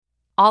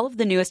All of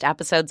the newest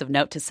episodes of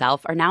Note to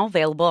Self are now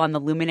available on the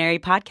Luminary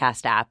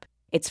podcast app.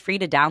 It's free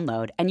to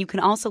download, and you can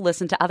also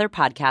listen to other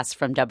podcasts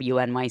from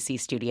WNYC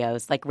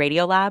Studios like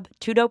Radiolab,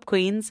 Two Dope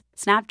Queens,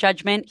 Snap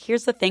Judgment,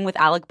 Here's the Thing with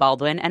Alec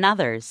Baldwin, and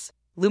others.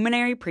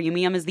 Luminary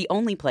Premium is the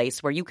only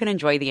place where you can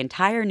enjoy the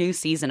entire new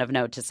season of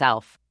Note to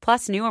Self,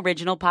 plus new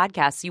original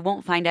podcasts you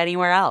won't find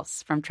anywhere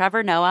else, from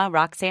Trevor Noah,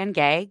 Roxanne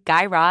Gay,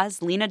 Guy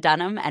Raz, Lena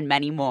Dunham, and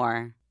many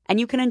more. And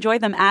you can enjoy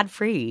them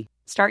ad-free.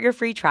 Start your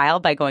free trial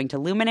by going to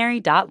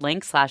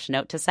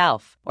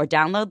luminary.link/note-to-self or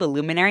download the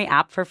Luminary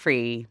app for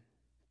free.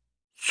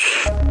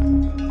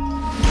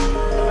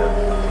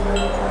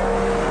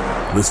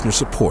 Listener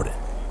supported.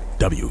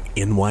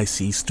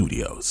 WNYC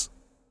Studios.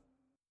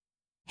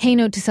 Hey,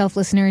 Note to Self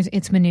listeners,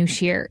 it's Manoush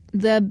here.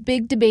 The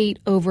big debate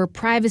over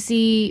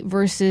privacy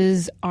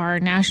versus our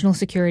national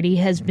security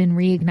has been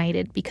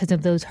reignited because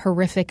of those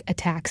horrific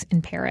attacks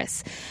in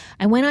Paris.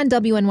 I went on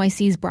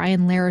WNYC's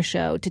Brian Lehrer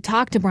show to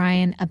talk to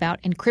Brian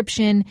about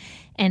encryption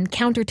and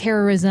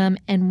counterterrorism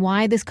and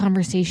why this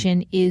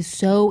conversation is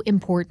so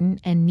important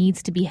and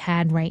needs to be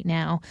had right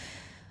now.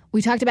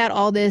 We talked about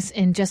all this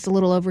in just a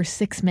little over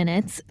 6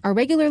 minutes. Our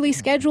regularly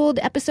scheduled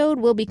episode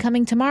will be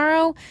coming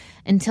tomorrow.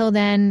 Until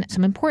then,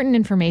 some important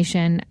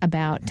information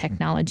about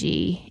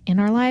technology in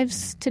our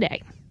lives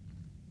today.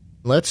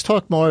 Let's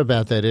talk more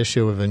about that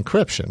issue of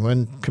encryption.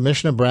 When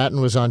Commissioner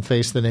Bratton was on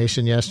Face the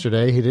Nation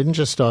yesterday, he didn't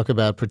just talk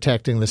about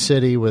protecting the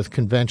city with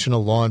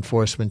conventional law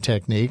enforcement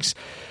techniques.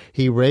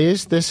 He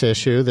raised this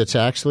issue that's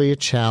actually a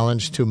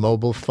challenge to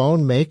mobile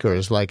phone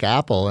makers like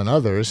Apple and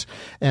others,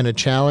 and a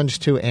challenge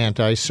to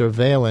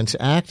anti-surveillance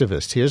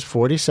activists. Here's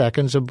 40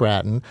 seconds of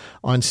Bratton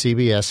on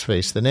CBS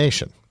Face the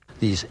Nation.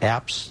 These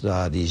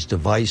apps, these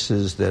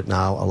devices that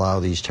now allow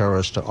these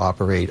terrorists to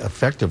operate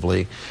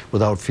effectively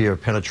without fear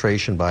of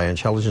penetration by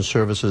intelligence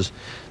services,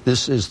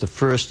 this is the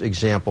first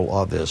example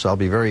of this. I'll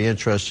be very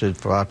interested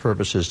for our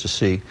purposes to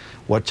see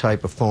what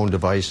type of phone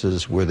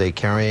devices were they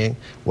carrying,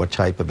 what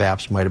type of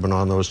apps might have been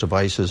on those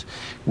devices.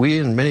 We,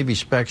 in many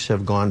respects,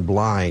 have gone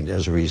blind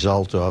as a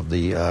result of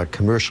the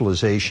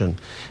commercialization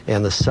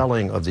and the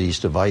selling of these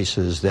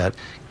devices that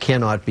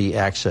cannot be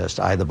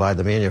accessed either by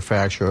the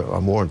manufacturer or,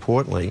 more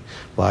importantly,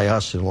 by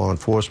us in law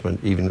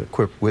enforcement, even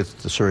equipped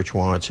with the search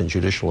warrants and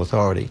judicial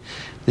authority.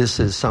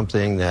 This is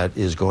something that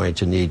is going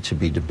to need to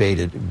be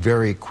debated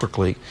very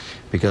quickly,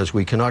 because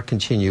we cannot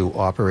continue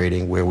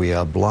operating where we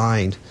are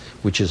blind,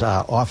 which is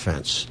our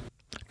offense.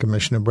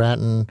 Commissioner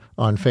Bratton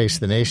on Face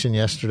the Nation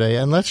yesterday,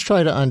 and let's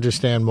try to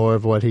understand more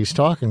of what he's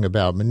talking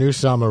about. Manoush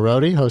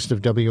Zomorodi, host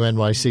of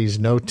WNYC's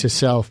Note to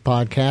Self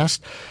podcast,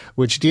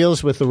 which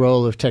deals with the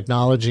role of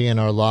technology in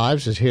our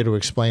lives, is here to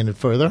explain it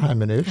further. Hi,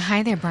 Manoush.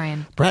 Hi there,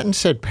 Brian. Bratton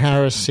said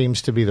Paris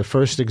seems to be the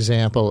first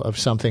example of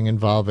something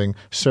involving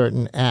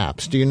certain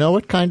apps. Do you know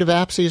what kind of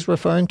apps he's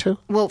referring to?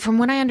 Well, from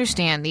what I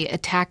understand, the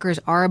attackers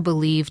are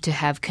believed to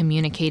have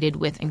communicated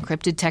with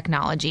encrypted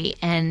technology,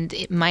 and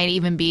it might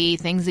even be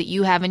things that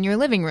you have in your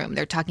living room.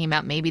 They're talking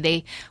about maybe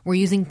they were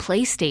using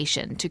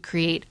PlayStation to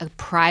create a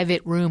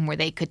private room where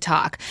they could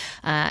talk.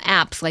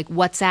 Apps like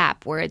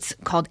WhatsApp, where it's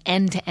called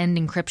end-to-end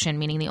encryption,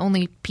 meaning the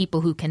only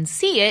people who can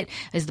see it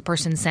is the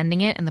person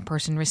sending it and the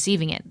person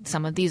receiving it.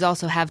 Some of these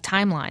also have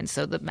timelines,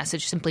 so the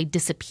message simply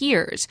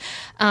disappears.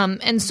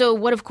 And so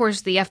what, of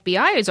course, the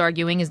FBI is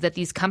arguing is that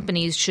these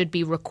companies should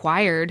be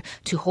required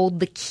to hold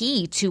the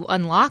key to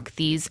unlock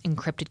these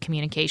encrypted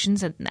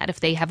communications, and that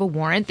if they have a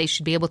warrant, they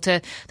should be able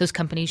to, those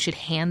companies should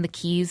hand the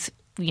keys,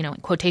 you know,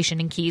 quotation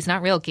in keys,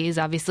 not real keys,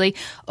 obviously,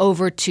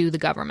 over to the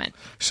government.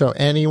 So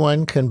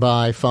anyone can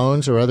buy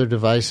phones or other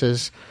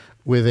devices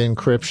with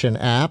encryption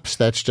apps?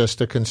 That's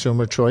just a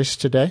consumer choice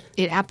today?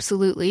 It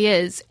absolutely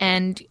is.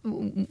 And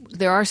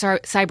there are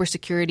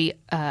cybersecurity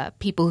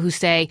people who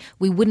say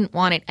we wouldn't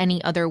want it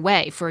any other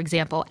way. For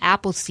example,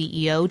 Apple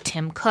CEO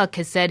Tim Cook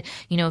has said,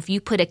 you know, if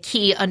you put a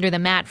key under the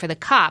mat for the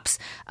cops,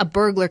 a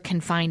burglar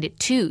can find it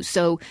too.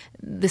 So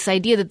this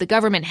idea that the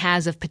government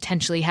has of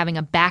potentially having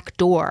a back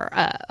door,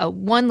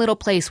 one little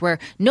place where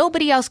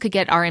nobody else could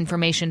get our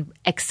information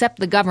except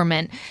the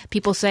government,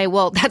 people say,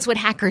 well, that's what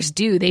hackers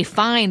do. They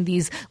find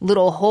these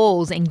little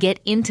holes and get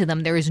into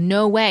them. There is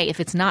no way, if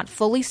it's not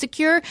fully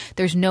secure,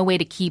 there's no way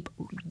to keep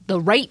the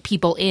right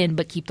people in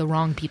but keep the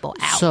wrong people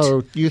out.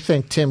 So you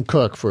think Tim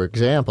Cook, for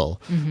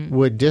example,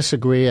 would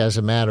disagree as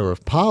a matter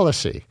of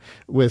policy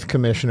with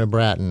Commissioner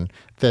Bratton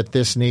that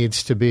this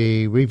needs to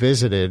be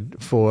revisited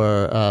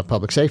for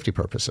public safety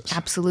purposes?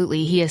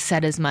 Absolutely. He has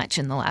said as much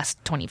in the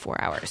last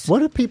 24 hours. What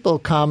do people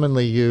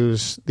commonly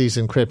use these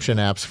encryption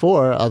apps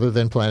for other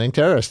than planning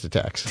terrorist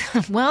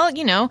attacks? Well,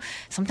 you know,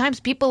 sometimes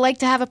people like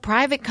to have a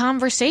private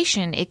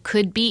conversation. It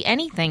could be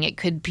anything. It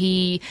could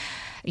be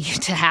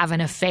to have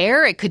an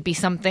affair. It could be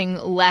something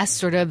less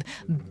sort of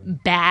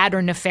bad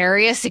or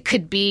nefarious. It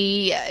could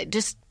be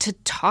just to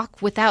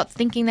talk without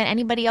thinking that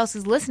anybody else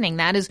is listening.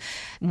 That is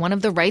one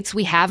of the rights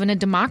we have in a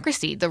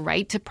democracy, the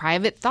right to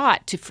private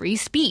thought, to free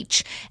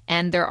speech.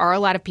 And there are a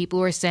lot of people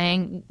who are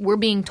saying we're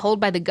being told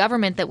by the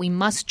government that we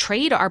must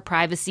trade our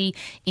privacy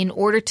in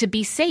order to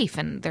be safe.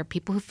 And there are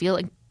people who feel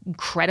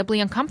incredibly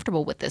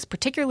uncomfortable with this,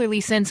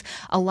 particularly since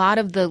a lot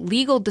of the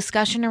legal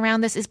discussion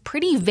around this is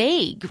pretty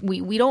vague.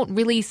 We don't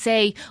really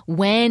say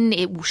when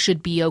it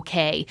should be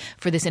okay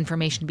for this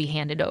information to be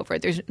handed over.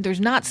 There's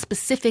not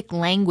specific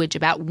language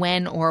about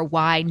when or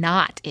why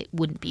not it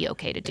wouldn't be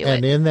okay to do it.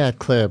 And in that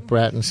clip,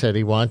 Bratton said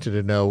he wanted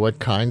to know what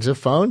kinds of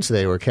phones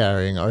they were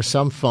carrying. Are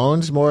some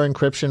phones more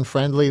encryption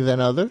friendly than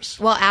others?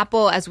 Well,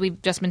 Apple, as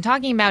we've just been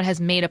talking about,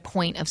 has made a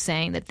point of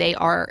saying that they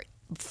are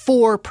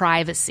for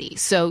privacy.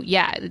 So,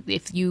 yeah,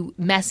 if you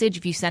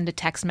send a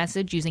text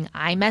message using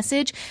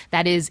iMessage,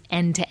 that is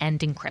end-to-end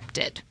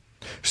encrypted.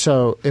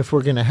 So if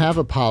we're going to have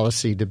a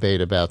policy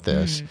debate about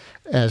this,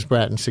 as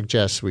Bratton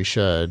suggests we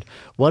should,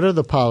 what are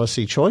the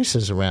policy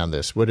choices around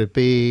this? Would it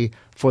be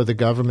for the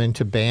government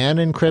to ban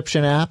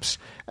encryption apps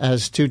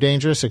as too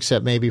dangerous,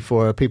 except maybe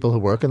for people who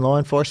work in law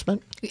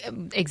enforcement?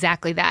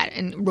 Exactly that,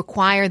 and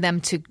require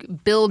them to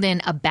build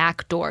in a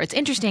backdoor. It's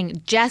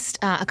interesting, just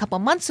a couple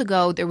months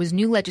ago, there was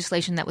new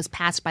legislation that was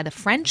passed by the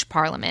French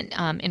Parliament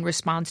in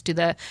response to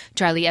the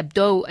Charlie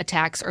Hebdo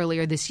attacks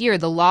earlier this year.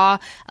 The law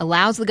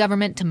allows the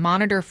government to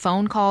monitor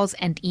phone calls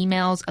and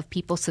emails of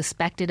people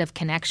suspected of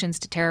connections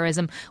to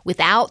terrorism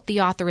without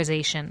the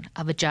authorization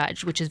of a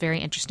judge, which is very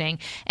interesting,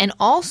 and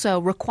also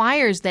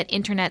requires that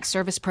internet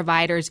service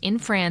providers in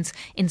France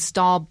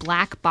install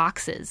black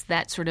boxes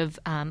that sort of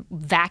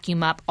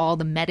vacuum up all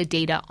the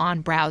metadata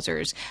on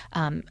browsers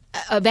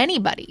of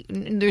anybody.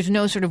 There's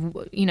no sort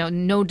of,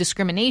 no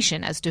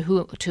discrimination as to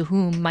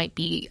whom might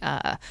be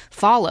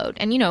followed.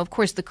 And, of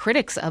course, the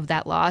critics of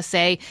that law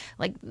say,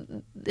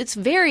 it's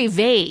very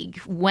vague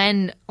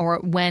when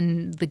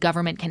the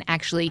government can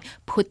actually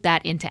put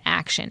that into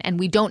action. And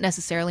we don't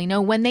necessarily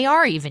know when they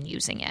are even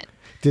using it.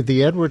 Did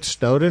the Edward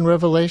Snowden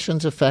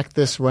revelations affect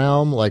this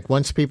realm? Like,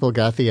 once people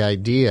got the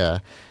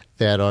idea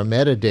that our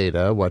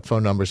metadata, what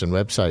phone numbers and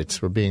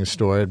websites were being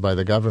stored by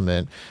the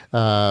government,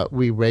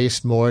 we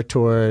raced more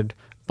toward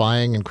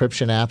buying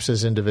encryption apps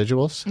as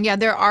individuals? Yeah,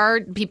 there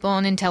are people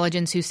in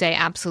intelligence who say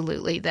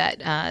absolutely that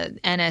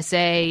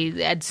NSA,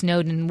 Ed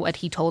Snowden, what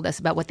he told us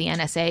about what the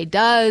NSA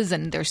does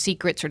and their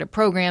secret sort of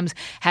programs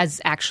has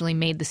actually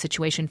made the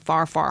situation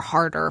far, far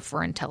harder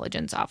for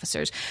intelligence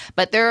officers.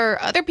 But there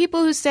are other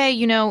people who say,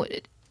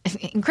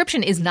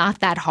 encryption is not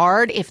that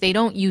hard. If they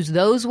don't use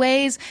those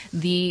ways,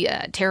 the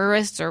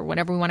terrorists or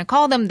whatever we want to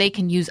call them, they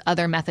can use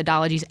other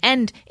methodologies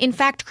and, in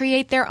fact,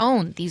 create their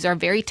own. These are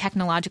very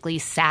technologically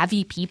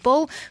savvy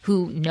people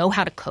who know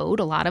how to code,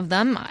 a lot of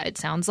them, it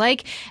sounds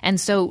like.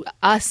 And so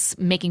us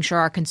making sure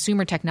our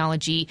consumer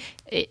technology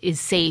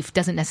is safe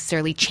doesn't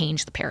necessarily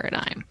change the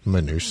paradigm.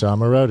 Manu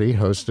Samaroti,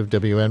 host of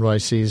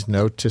WNYC's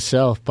Note to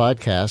Self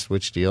podcast,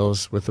 which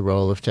deals with the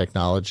role of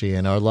technology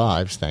in our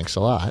lives. Thanks a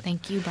lot.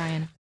 Thank you,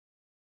 Brian.